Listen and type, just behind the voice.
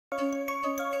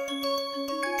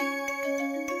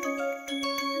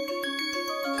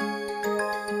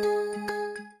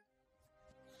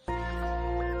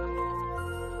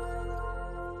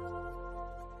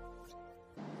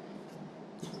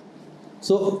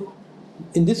So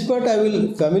in this part I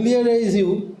will familiarize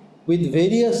you with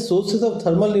various sources of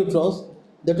thermal neutrons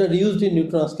that are used in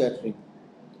neutron scattering.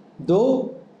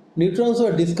 Though neutrons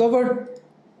were discovered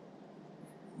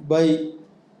by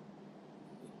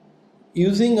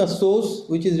using a source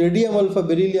which is radium alpha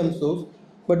beryllium source,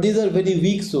 but these are very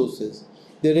weak sources,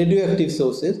 they are radioactive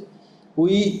sources.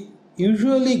 We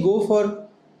usually go for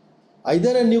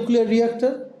either a nuclear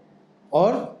reactor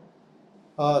or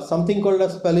something called a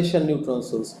spallation neutron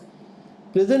source.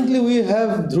 Presently we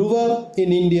have Dhruva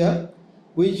in India,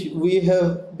 which we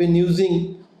have been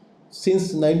using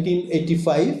since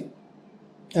 1985,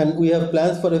 and we have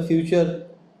plans for a future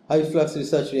high flux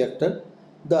research reactor.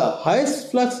 The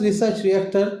highest flux research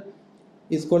reactor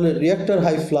is called a reactor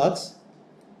high flux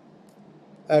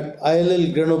at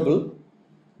ILL Grenoble,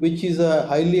 which is a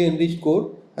highly enriched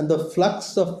core, and the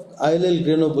flux of ILL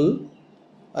Grenoble,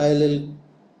 ILL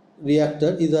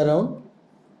reactor is around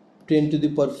 10 to the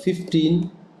power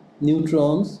 15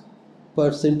 neutrons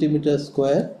per centimeter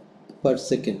square per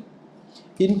second.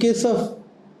 In case of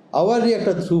our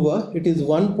reactor Dhruva, it is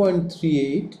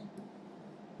 1.38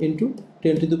 into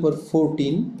 10 to the power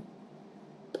 14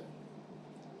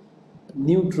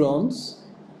 neutrons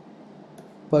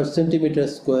per centimeter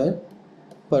square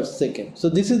per second. So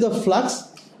this is the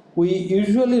flux we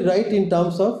usually write in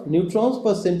terms of neutrons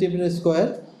per centimeter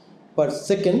square per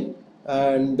second,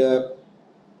 and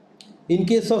in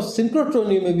case of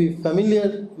synchrotron you may be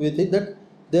familiar with it, that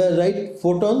they write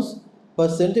photons per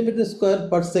centimeter square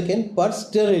per second per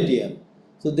steradian.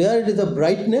 So there it is the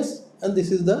brightness and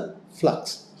this is the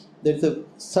flux. There is a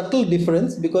subtle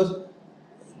difference because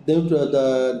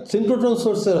the synchrotron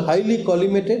sources are highly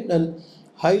collimated and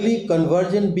highly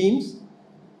convergent beams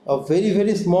of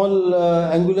very small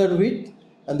angular width,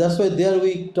 and that's why there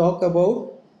we talk about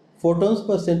photons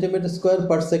per centimeter square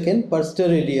per second per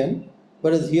steradian,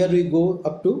 whereas here we go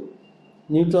up to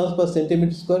neutrons per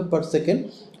centimeter square per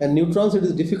second. And neutrons, it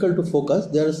is difficult to focus.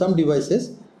 There are some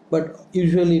devices, but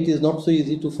usually it is not so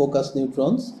easy to focus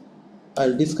neutrons.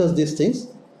 I'll discuss these things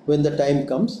when the time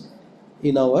comes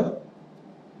in our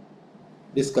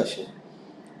discussion.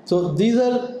 So these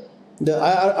are the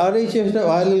RHF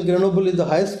ILL Grenoble is the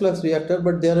highest flux reactor,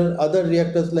 but there are other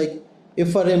reactors like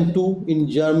FRM2 in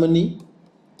Germany,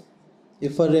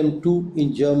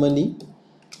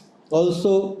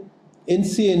 also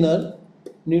NCNR,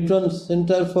 Neutron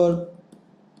Center for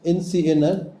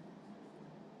NCNR,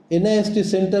 NIST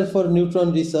Center for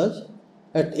Neutron Research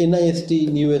at NIST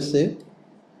in USA.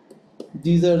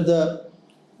 These are the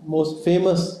most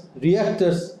famous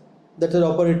reactors that are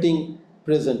operating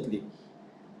presently.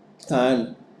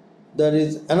 And there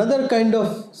is another kind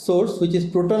of source which is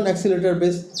proton accelerator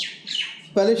based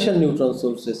spallation neutron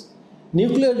sources.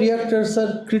 Nuclear reactors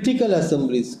are critical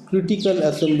assemblies. Critical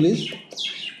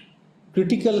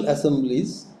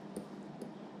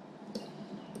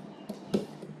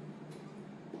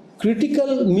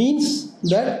means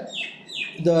that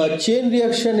the chain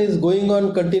reaction is going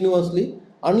on continuously.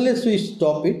 Unless we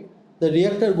stop it, the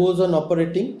reactor goes on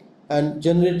operating and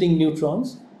generating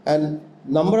neutrons, and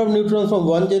number of neutrons from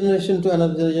one generation to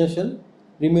another generation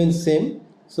remains same.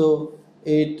 So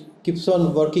it keeps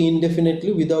on working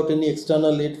indefinitely without any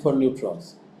external aid for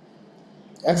neutrons.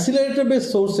 Accelerator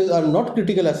based sources are not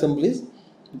critical assemblies,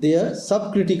 they are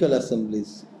subcritical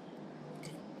assemblies.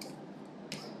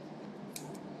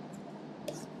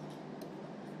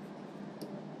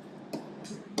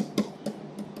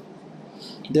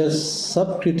 They are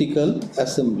subcritical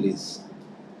assemblies.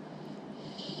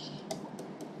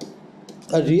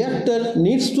 A reactor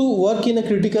needs to work in a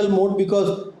critical mode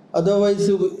because otherwise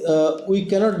we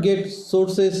cannot get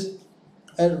sources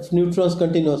of neutrons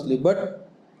continuously. But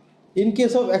in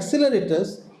case of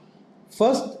accelerators,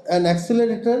 first an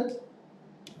accelerator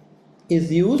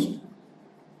is used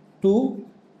to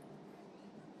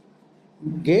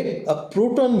get a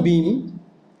proton beam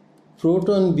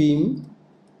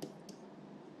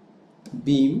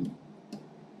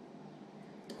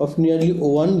of nearly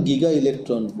 1 giga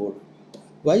electron volt.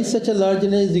 Why such a large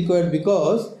energy is required?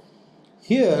 Because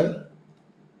here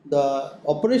the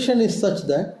operation is such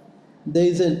that there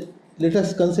is a, let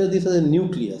us consider this as a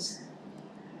nucleus,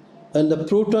 and the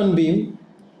proton beam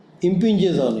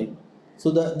impinges on it.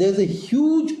 So there is a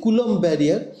huge Coulomb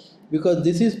barrier because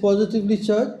this is positively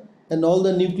charged and all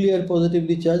the nuclei are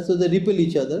positively charged, so they repel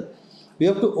each other. We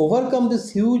have to overcome this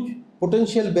huge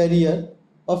potential barrier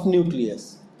of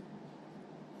nucleus,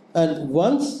 and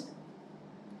once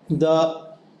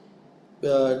the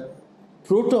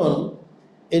proton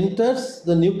enters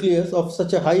the nucleus of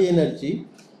such a high energy,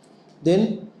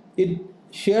 then it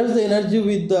shares the energy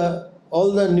with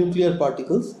all the nuclear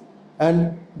particles,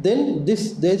 And then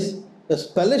there's a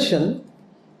spallation.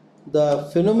 The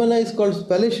phenomena is called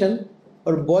spallation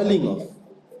or boiling off.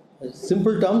 In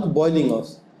simple terms, boiling off.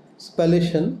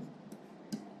 Spallation.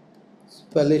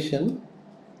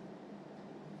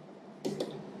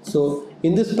 So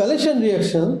in this spallation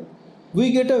reaction,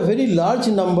 we get a very large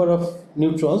number of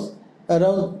neutrons,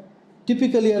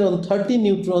 typically around 30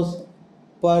 neutrons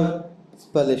per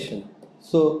spallation.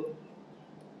 So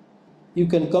you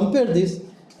can compare this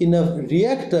in a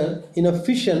reactor, in a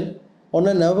fission, on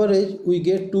an average we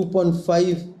get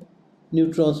 2.5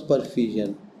 neutrons per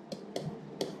fission.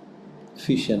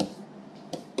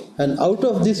 And out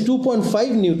of these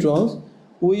 2.5 neutrons,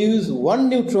 we use 1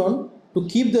 neutron to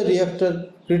keep the reactor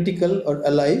critical or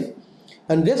alive,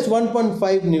 and rest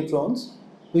 1.5 neutrons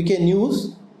we can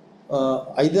use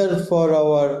either for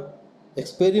our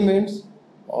experiments,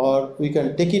 or we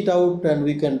can take it out and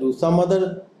we can do some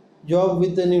other job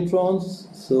with the neutrons.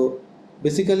 So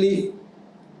basically,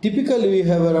 typically we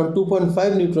have around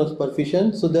 2.5 neutrons per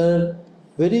fission. So there are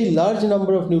very large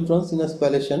number of neutrons in a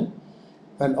spallation,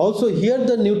 and also here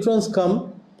the neutrons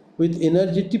come with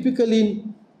energy typically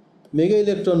in mega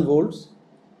electron volts.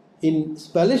 In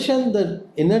spallation the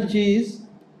energy is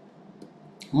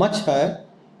much higher.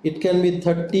 It can be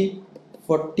 30,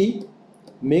 40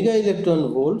 mega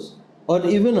electron volts, or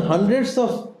even hundreds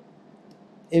of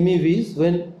MeVs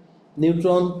when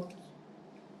neutrons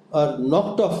are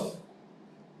knocked off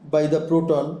by the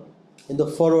proton in the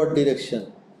forward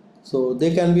direction. So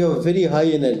they can be of very high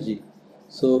energy.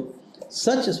 So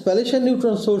such spallation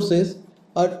neutron sources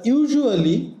are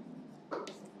usually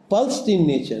pulsed in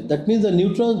nature. That means the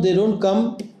neutrons, they don't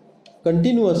come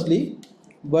continuously,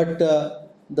 but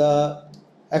the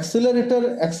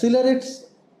accelerator accelerates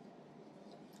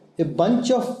a bunch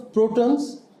of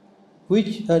protons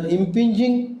which are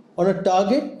impinging on a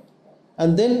target,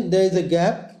 and then there is a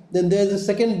gap, then there is a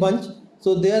second bunch.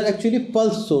 So they are actually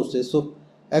pulse sources. So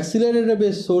accelerator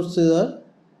based sources are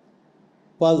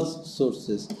pulse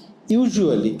sources.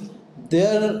 Usually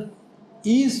there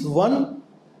is one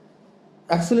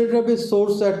accelerator based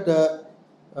source at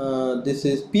this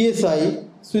is PSI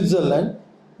Switzerland,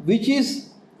 which is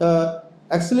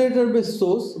accelerator based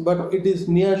source, but it is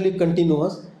nearly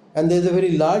continuous, and there is a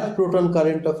very large proton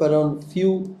current of around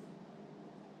few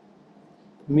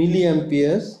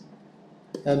milliamperes,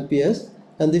 and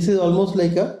this is almost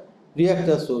like a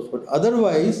reactor source. But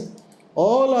otherwise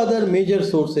all other major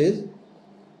sources,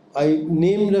 I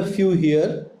named a few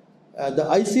here. The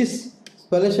ICIS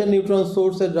spallation neutron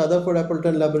source at Rutherford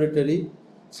Appleton Laboratory,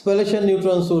 spallation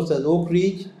neutron source at Oak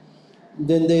Ridge,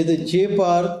 then there is the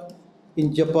J-Park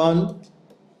in Japan.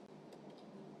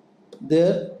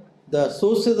 There the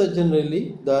sources are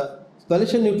generally, the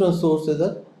spallation neutron sources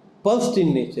are pulsed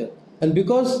in nature, and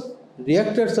because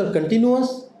reactors are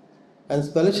continuous and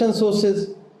spallation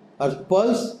sources are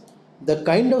pulsed, the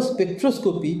kind of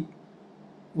spectroscopy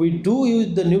we do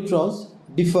use the neutrons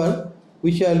differ,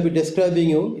 which I will be describing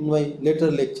you in my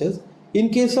later lectures. In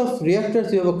case of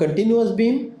reactors, you have a continuous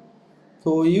beam,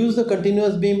 so we use the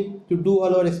continuous beam to do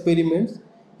all our experiments.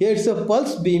 Here it's a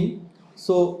pulse beam,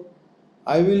 so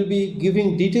I will be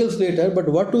giving details later, but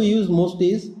what we use most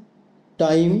is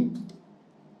time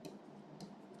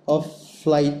of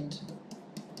flight,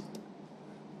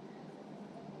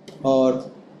 or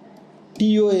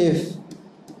TOF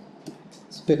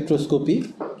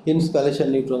spectroscopy in spallation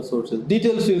neutron sources.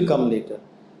 Details will come later.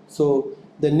 So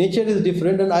the nature is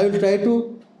different, and I will try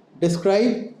to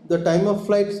describe the time of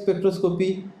flight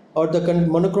spectroscopy or the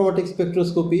monochromatic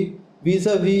spectroscopy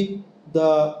vis-a-vis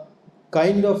the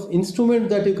kind of instrument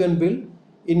that you can build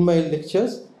in my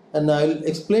lectures, and I will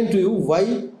explain to you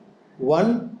why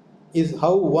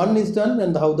how one is done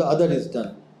and how the other is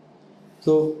done.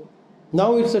 So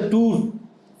now it's a tour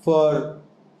for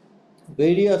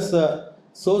various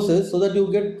sources so that you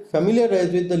get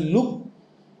familiarized with the look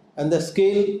and the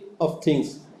scale of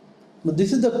things. Now,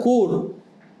 this is the core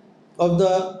of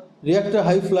the reactor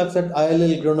high flux at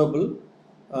ILL Grenoble.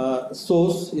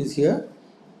 Source is here,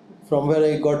 from where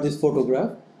I got this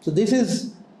photograph. So this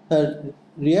is a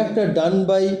reactor run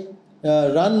by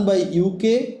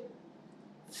UK,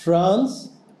 France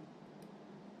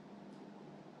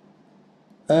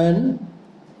and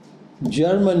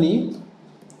Germany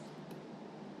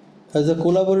as a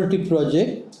collaborative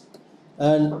project,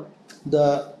 and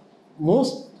the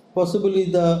most possibly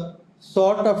the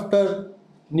sought after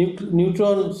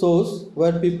neutron source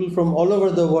where people from all over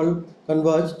the world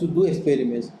converge to do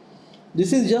experiments.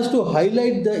 This is just to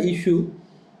highlight the issue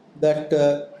that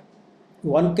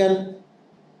one can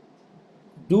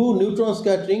do neutron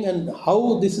scattering, and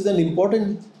how this is an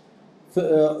important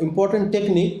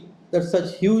technique that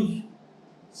such huge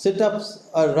setups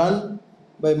are run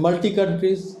by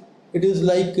multi-countries. It is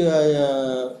like,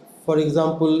 for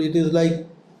example, it is like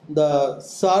the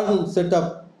CERN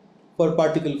setup for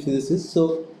particle physicists.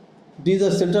 So these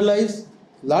are centralized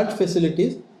large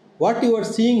facilities. What you are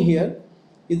seeing here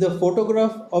is a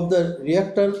photograph of the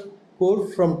reactor core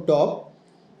from top.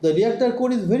 The reactor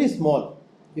core is very small.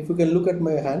 If you can look at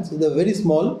my hands, it's a very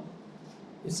small.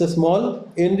 It's a small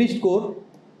enriched core.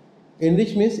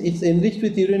 Enriched means it's enriched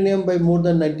with uranium by more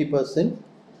than 90%,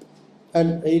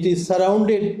 and it is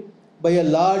surrounded by a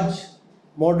large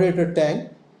moderator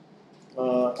tank,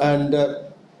 and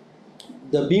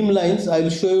the beam lines I will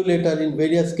show you later in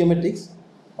various schematics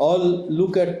all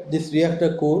look at this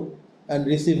reactor core and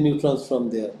receive neutrons from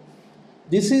there.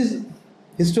 This is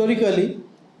historically,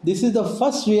 this is the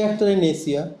first reactor in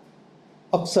Asia,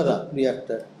 Apsara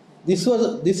reactor. This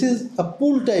is a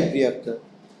pool type reactor.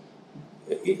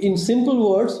 In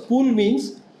simple words, pool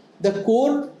means the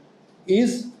core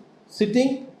is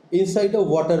sitting inside a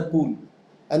water pool,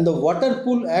 and the water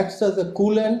pool acts as a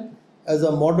coolant, as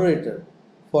a moderator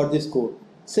for this core.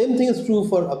 Same thing is true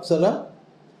for Apsara.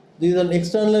 This is an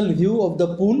external view of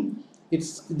the pool.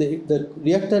 It's the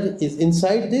reactor is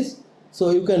inside this,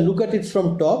 so you can look at it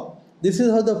from top. This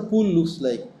is how the pool looks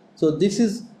like. So this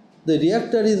is the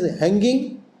reactor is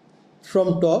hanging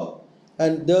from top,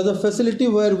 and there was a facility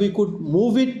where we could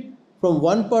move it from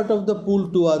one part of the pool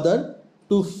to other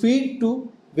to feed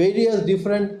to various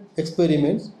different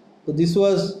experiments. So this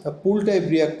was a pool type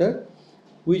reactor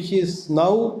which is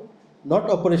now not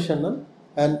operational,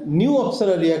 and new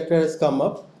Apsara reactor has come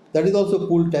up that is also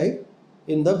pool type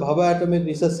in the Bhabha Atomic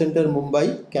Research Center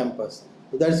Mumbai campus.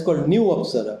 So that is called new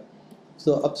Apsara.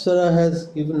 So Apsara has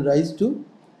given rise to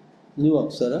new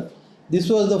Apsara. This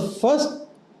was the first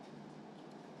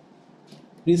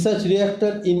research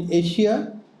reactor in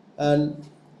Asia, and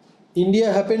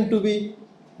India happened to be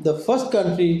the first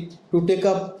country to take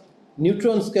up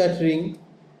neutron scattering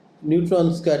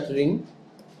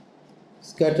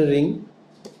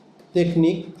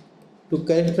technique to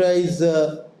characterize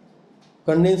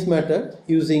condensed matter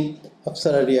using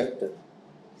Apsara reactor.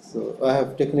 So I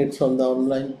have taken it from the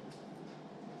online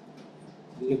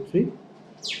directory,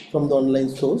 from the online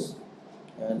source,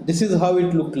 and this is how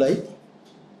it looked like,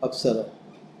 Apsara.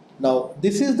 Now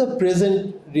this is the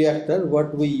present reactor.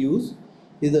 What we use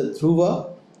is a Dhruva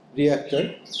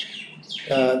reactor.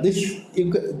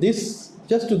 This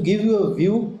just to give you a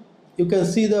view, you can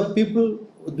see the people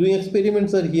doing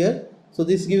experiments are here. So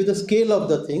this gives the scale of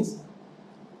the things.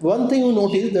 One thing you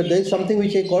notice that there is something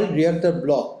which I call reactor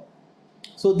block.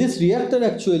 So this reactor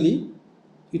actually,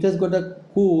 it has got a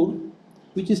core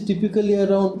which is typically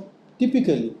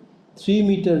 3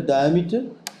 meter diameter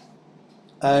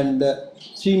and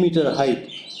 3 meter height.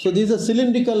 So this is a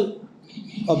cylindrical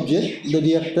object, the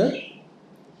reactor,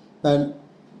 and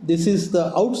this is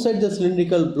the outside the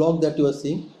cylindrical block that you are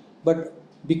seeing. But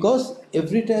because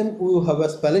every time you have a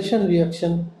spallation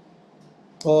reaction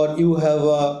or you have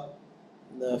a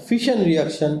fission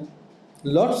reaction,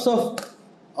 lots of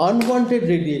unwanted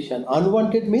radiation.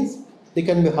 Unwanted means they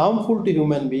can be harmful to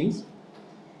human beings.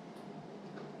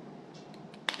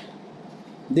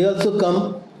 They also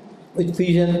come with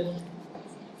fission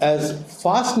as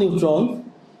fast neutrons.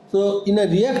 So in a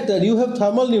reactor you have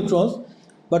thermal neutrons,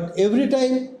 but every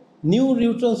time new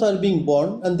neutrons are being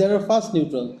born, and there are fast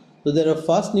neutrons. So there are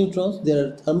fast neutrons, there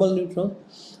are thermal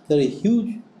neutrons, there is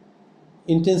huge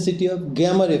intensity of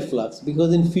gamma ray flux,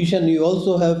 because in fission you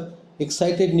also have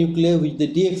excited nuclei which they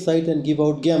de-excite and give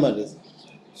out gamma rays.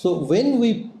 So when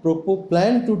we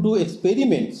plan to do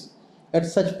experiments at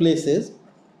such places,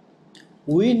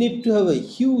 we need to have a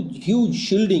huge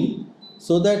shielding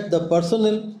so that the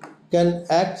personnel can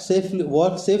act safely,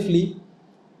 work safely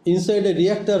inside a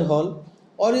reactor hall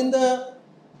or in the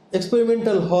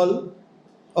experimental hall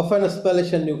of an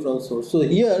spallation neutron source. So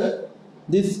here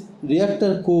this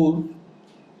reactor core,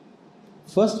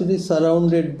 first it is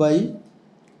surrounded by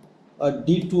a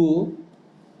D2O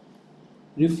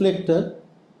reflector,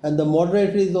 and the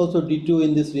moderator is also D2O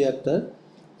in this reactor.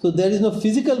 So there is no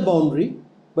physical boundary,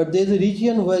 but there is a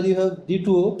region where you have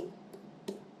D2O.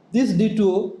 This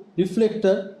D2O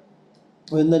reflector,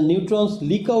 when the neutrons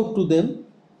leak out to them,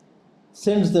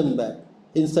 sends them back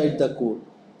inside the core.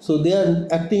 So they are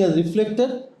acting as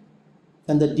reflector,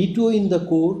 and the D2O in the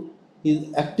core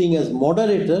is acting as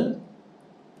moderator.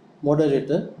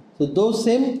 So those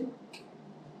same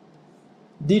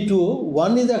D2O,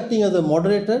 one is acting as a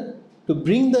moderator to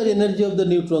bring the energy of the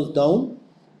neutrons down.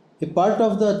 A part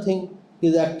of the thing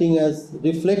is acting as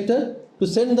reflector to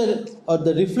send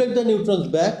reflect the neutrons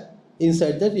back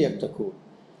inside the reactor core,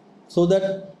 so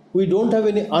that we don't have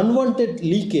any unwanted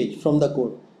leakage from the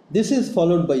core. This is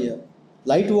followed by a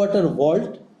light water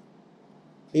vault,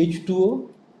 H2O,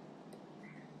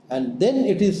 and then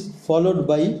it is followed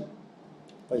by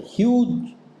a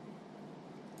huge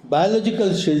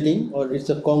biological shielding, or it's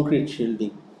a concrete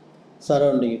shielding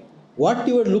surrounding it. What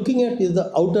you are looking at is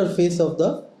the outer face of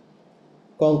the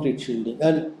concrete shielding,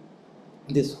 and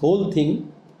this whole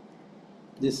thing,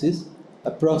 this is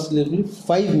approximately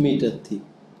 5 meters thick.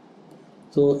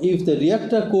 So if the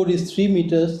reactor core is 3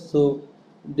 meters, so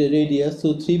the radius,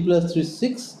 so 3 plus 3 is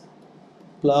 6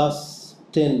 plus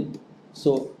 10.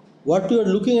 So what you are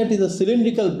looking at is a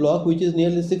cylindrical block which is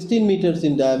nearly 16 meters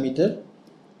in diameter,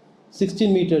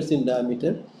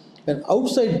 and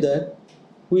outside that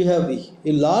we have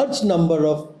a large number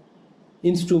of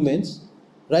instruments.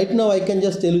 Right now I can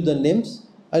just tell you the names.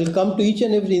 I'll come to each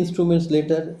and every instruments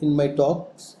later in my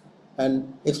talks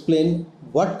and explain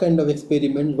what kind of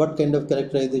experiment, what kind of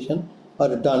characterization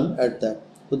are done at that.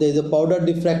 So there is a powder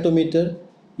diffractometer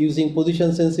using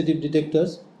position sensitive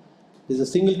detectors. There is a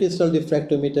single crystal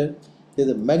diffractometer. There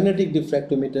is a magnetic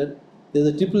diffractometer. There is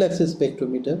a triple axis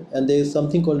spectrometer, and there is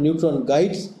something called neutron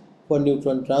guides for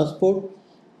neutron transport.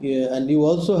 And you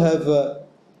also have a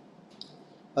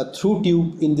through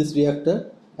tube in this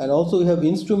reactor, and also we have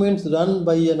instruments run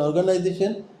by an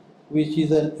organization which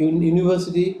is an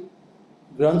University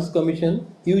Grants Commission,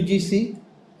 UGC,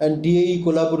 and DAE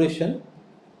collaboration,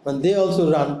 and they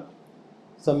also run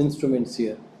some instruments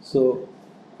here. So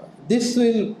this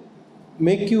will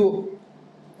make you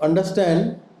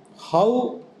understand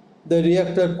how the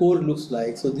reactor core looks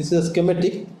like. So this is a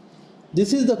schematic.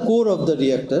 This is the core of the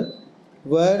reactor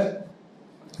where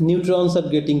neutrons are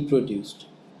getting produced,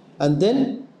 and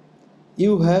then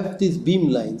you have these beam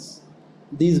lines.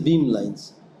 These beam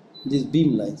lines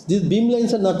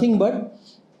are nothing but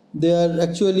they are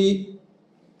actually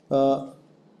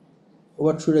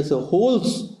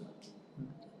holes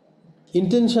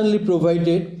intentionally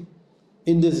provided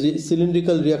in this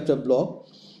cylindrical reactor block,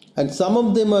 and some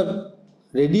of them are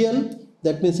radial.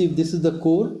 That means if this is the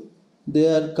core, they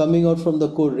are coming out from the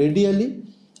core radially,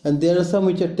 and there are some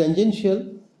which are tangential.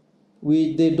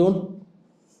 They don't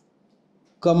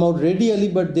come out radially,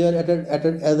 but they are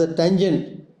as a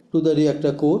tangent to the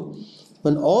reactor core.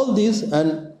 And all these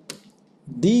and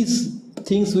these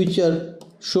things which are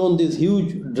shown, these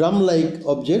huge drum-like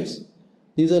objects,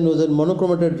 these are known as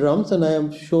monochromated drums, and I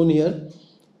am shown here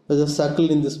as a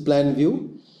circle in this plan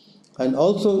view. And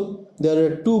also there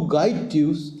are two guide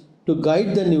tubes to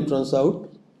guide the neutrons out,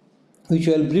 which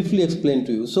I will briefly explain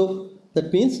to you. So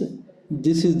that means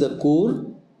this is the core,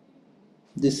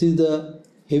 this is the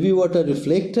heavy water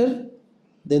reflector,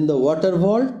 then the water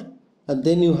vault, and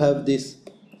then you have this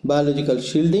biological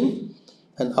shielding,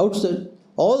 and outside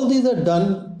all these are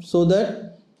done so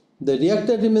that the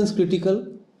reactor remains critical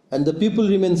and the people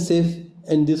remain safe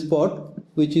in this spot,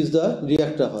 which is the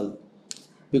reactor hull,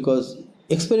 because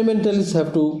experimentalists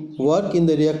have to work in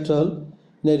the reactor hull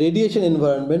in a radiation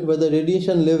environment where the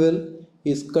radiation level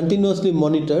is continuously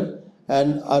monitored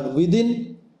and are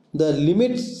within the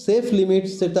limits, safe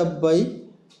limits set up by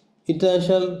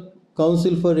International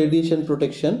Council for Radiation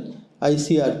Protection,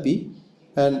 ICRP,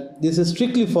 and this is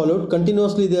strictly followed.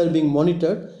 Continuously they are being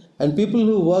monitored, and people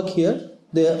who work here,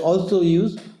 they also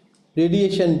use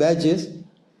radiation badges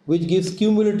which gives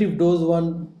cumulative dose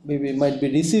one might be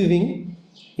receiving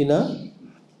in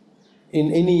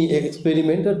any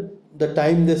experiment at the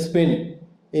time they spend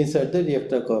inside the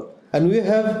reactor core. And we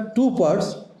have two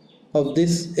parts of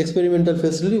this experimental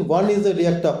facility. One is the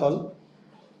reactor hall,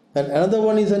 and another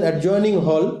one is an adjoining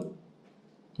hall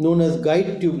known as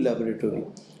guide tube laboratory.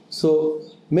 So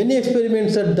many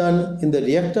experiments are done in the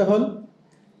reactor hall,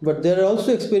 but there are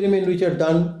also experiments which are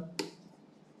done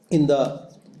in the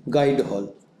guide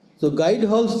hall. So guide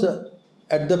halls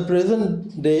at the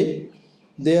present day,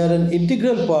 they are an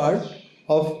integral part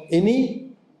of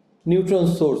any neutron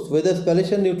source, whether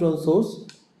spallation neutron source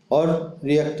or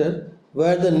reactor,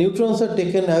 where the neutrons are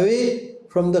taken away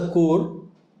from the core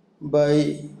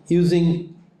by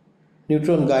using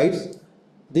neutron guides.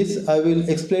 This I will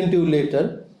explain to you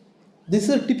later. This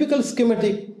is a typical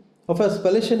schematic of a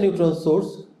spallation neutron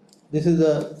source. This is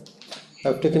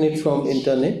I've taken it from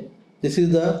internet. This is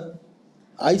the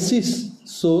ICIS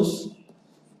source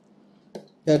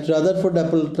at Rutherford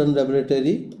Appleton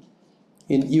Laboratory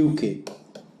in UK.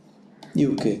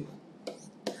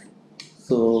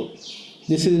 So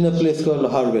this is in a place called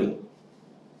Harwell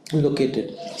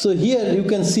located. So here you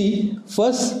can see,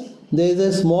 first there is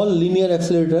a small linear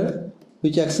accelerator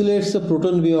which accelerates the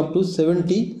proton beam up to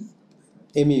 70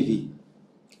 MeV.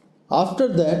 After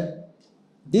that,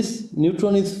 this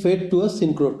neutron is fed to a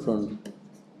synchrotron.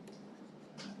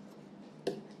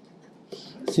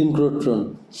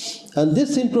 synchrotron, and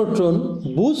this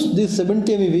synchrotron boosts this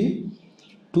 70 MeV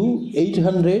to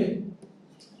 800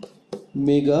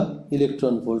 mega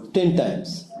electron volt, 10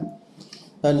 times.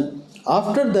 And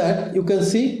after that you can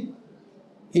see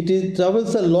it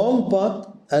travels a long path,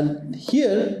 and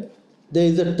here there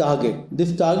is a target.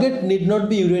 This target need not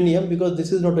be uranium because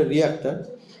this is not a reactor.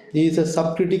 This is a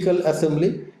subcritical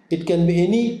assembly. It can be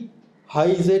any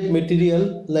high Z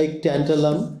material like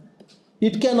tantalum.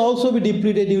 It can also be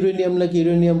depleted uranium like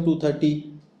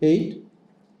uranium-238,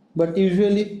 but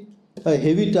usually a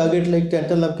heavy target like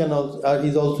tantalum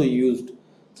is also used.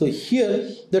 So here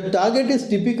the target is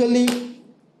typically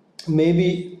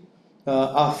maybe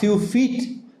a few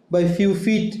feet by few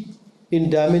feet in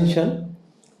dimension,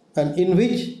 and in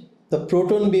which the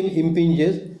proton beam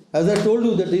impinges. As I told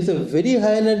you, that is a very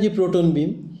high energy proton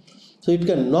beam, so it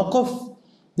can knock off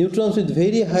neutrons with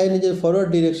very high energy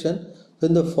forward direction. So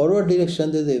in the forward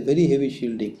direction there is a very heavy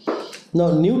shielding.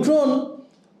 Now neutron,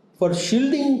 for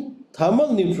shielding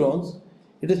thermal neutrons,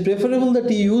 it is preferable that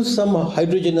you use some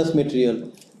hydrogenous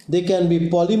material. They can be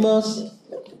polymers,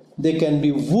 they can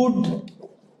be wood,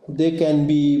 they can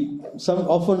be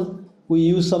often we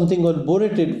use something called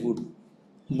borated wood,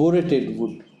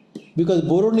 because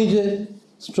boron is a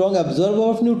strong absorber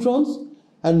of neutrons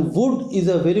and wood is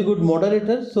a very good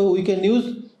moderator. So we can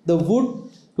use the wood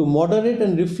to moderate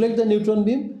and reflect the neutron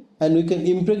beam, and we can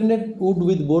impregnate wood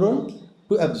with boron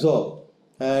to absorb.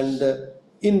 And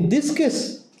in this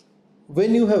case,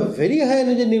 when you have very high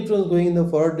energy neutrons going in the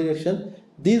forward direction,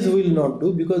 these will not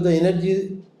do because the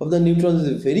energy of the neutrons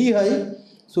is very high.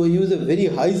 So we use a very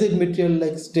high Z material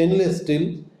like stainless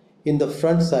steel in the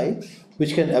front side,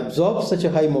 which can absorb such a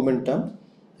high momentum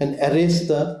and erase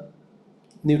the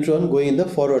neutron going in the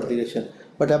forward direction.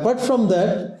 But apart from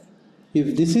that,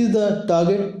 if this is the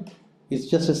target, it's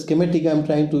just a schematic. I'm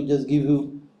trying to just give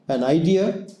you an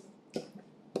idea,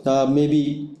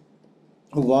 maybe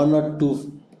 1 or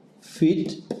 2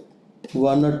 feet.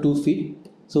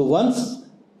 So once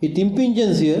it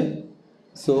impinges here,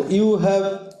 so you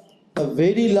have a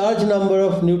very large number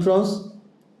of neutrons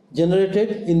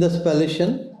generated in the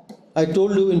spallation. I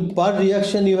told you in per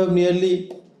reaction you have nearly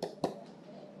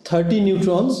 30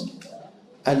 neutrons,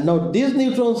 and now these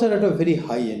neutrons are at a very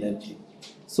high energy.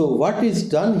 So what is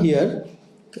done here,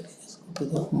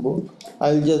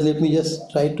 let me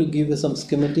just try to give you some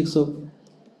schematics. So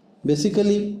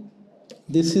basically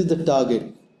this is the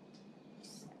target.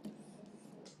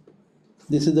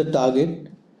 This is the target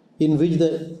in which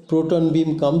the proton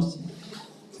beam comes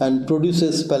and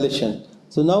produces spallation.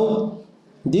 So now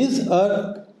these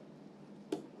are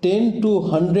 10 to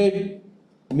 100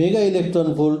 mega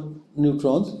electron volt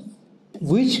neutrons,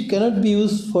 which cannot be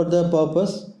used for the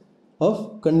purpose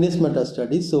of condensed matter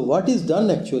studies. So what is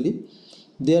done actually,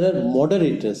 there are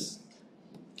moderators.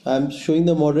 I am showing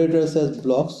the moderators as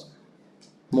blocks.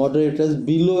 Moderators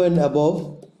below and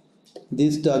above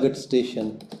this target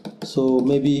station. So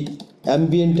maybe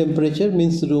ambient temperature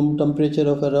means room temperature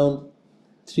of around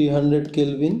 300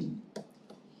 Kelvin,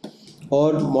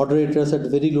 or moderators at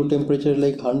very low temperature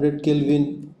like 100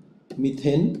 Kelvin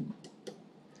methane,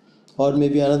 or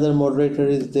maybe another moderator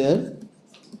is there,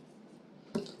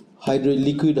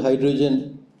 liquid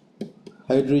hydrogen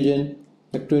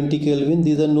at 20 Kelvin.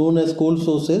 These are known as cold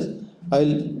sources.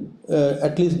 I'll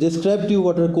at least describe to you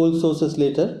what are cold sources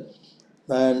later.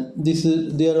 And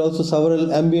there are also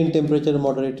several ambient temperature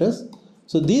moderators.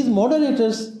 So these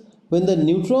moderators, when the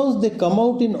neutrons they come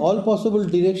out in all possible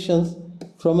directions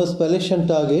from a spallation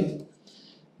target,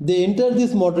 they enter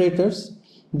these moderators,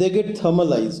 they get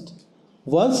thermalized.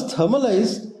 Once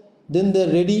thermalized, then they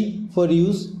are ready for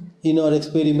use in our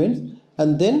experiments,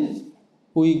 and then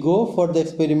we go for the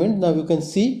experiment. Now you can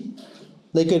see,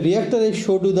 like a reactor, I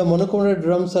showed you the monocomponent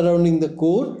drum surrounding the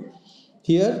core.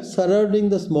 Here, surrounding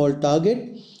the small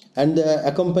target and the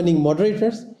accompanying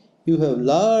moderators, you have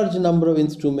large number of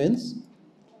instruments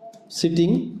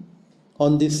sitting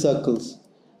on these circles,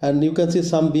 and you can see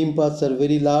some beam paths are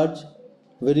very large,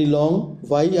 very long.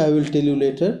 Why, I will tell you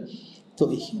later. So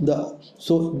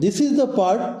this is the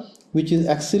part which is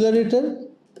accelerator,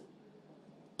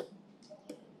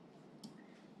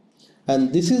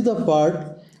 and this is the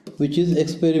part which is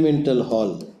experimental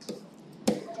hall.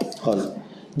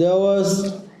 There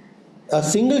was a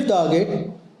single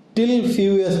target till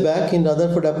few years back in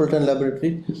Rutherford Appleton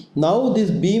Laboratory. Now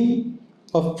this beam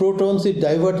of protons is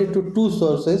diverted to two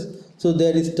sources. So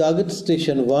there is target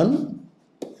station 1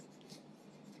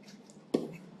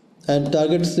 and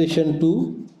target station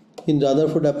 2 in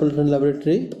Rutherford Appleton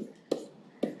Laboratory,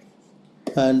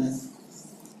 and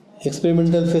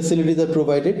experimental facilities are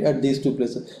provided at these two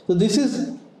places. So this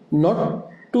is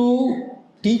not to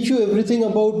teach you everything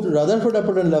about Rutherford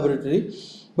Appleton Laboratory,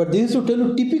 but this is to tell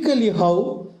you typically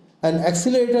how an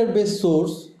accelerator based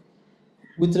source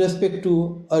with respect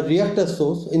to a reactor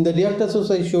source. In the reactor source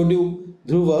I showed you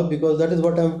Dhruva because that is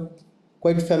what I am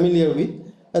quite familiar with,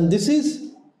 and this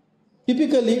is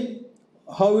typically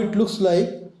how it looks like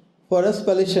for a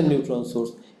spallation neutron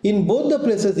source. In both the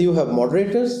places you have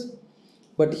moderators,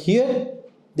 but here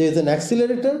there is an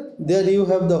accelerator, there you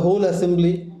have the whole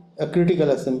assembly, a critical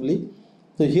assembly.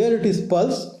 So here it is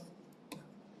pulsed,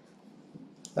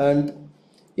 and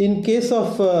in case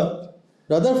of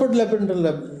Rutherford Appleton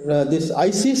this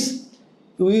ICIS,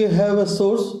 we have a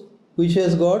source which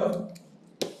has got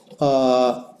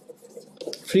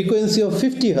frequency of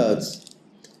 50 Hertz.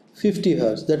 50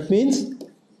 Hertz. That means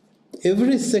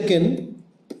every second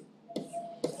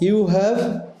you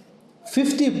have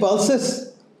 50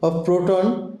 pulses of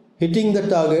proton hitting the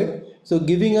target, so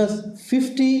giving us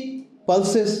 50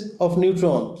 pulses of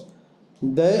neutrons.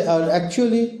 They are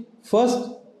actually first,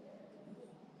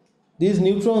 these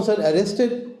neutrons are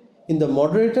arrested in the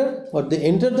moderator, or they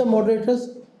enter the moderators,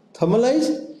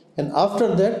 thermalized, and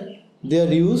after that they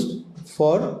are used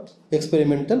for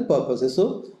experimental purposes.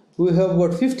 So we have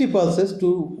got 50 pulses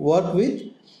to work with,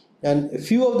 and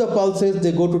few of the pulses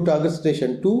they go to target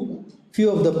station 2, few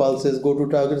of the pulses go to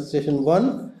target station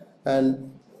 1,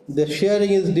 and the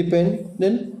sharing is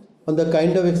dependent on the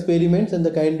kind of experiments and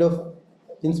the kind of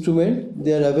instrument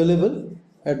they are available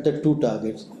at the two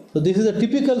targets. So this is a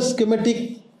typical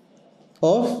schematic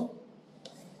of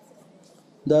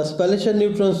the spallation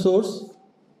neutron source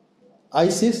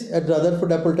ICIS at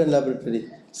Rutherford Appleton Laboratory.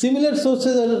 Similar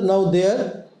sources are now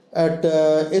there at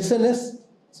SNS,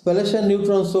 spallation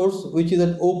neutron source, which is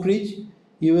at Oak Ridge,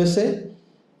 USA,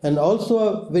 and also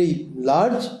a very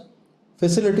large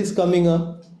facilities coming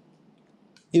up.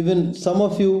 Even some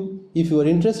of you, if you are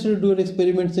interested to do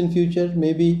experiments in future,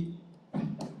 maybe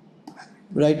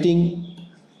writing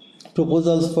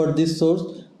proposals for this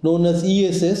source known as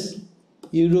ESS,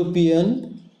 European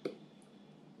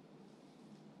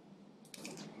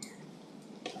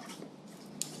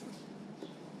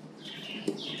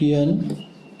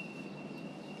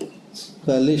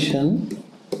spallation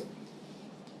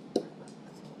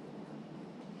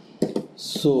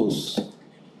source.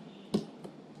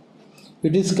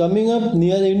 It is coming up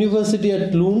near the university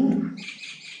at Lund,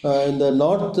 in the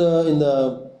north, in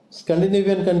the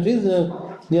Scandinavian countries,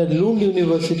 near Lund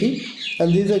University,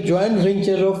 and this is a joint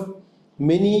venture of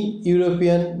many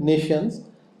European nations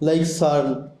like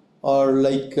CERN or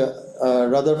like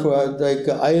Rutherford, like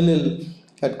ILL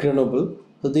at Grenoble.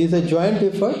 So this is a joint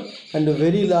effort and a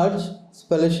very large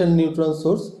spallation neutron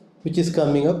source which is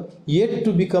coming up, yet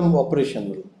to become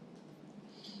operational.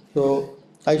 So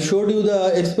I showed you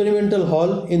the experimental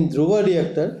hall in Dhruva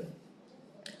reactor.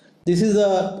 This is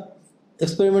a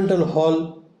experimental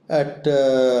hall at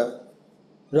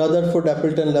Rutherford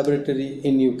Appleton Laboratory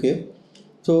in UK.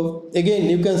 So again,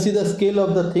 you can see the scale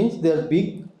of the things. They are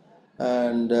big,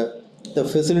 and the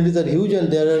facilities are huge,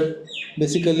 and there are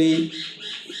basically,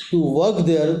 to work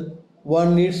there,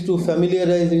 one needs to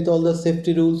familiarize with all the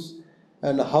safety rules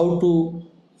and how to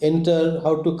enter,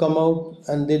 how to come out,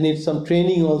 and they need some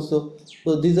training also.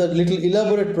 So these are little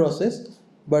elaborate process,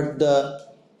 but the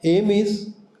aim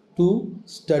is to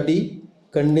study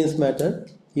condensed matter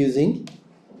using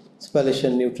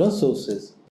spallation neutron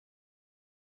sources.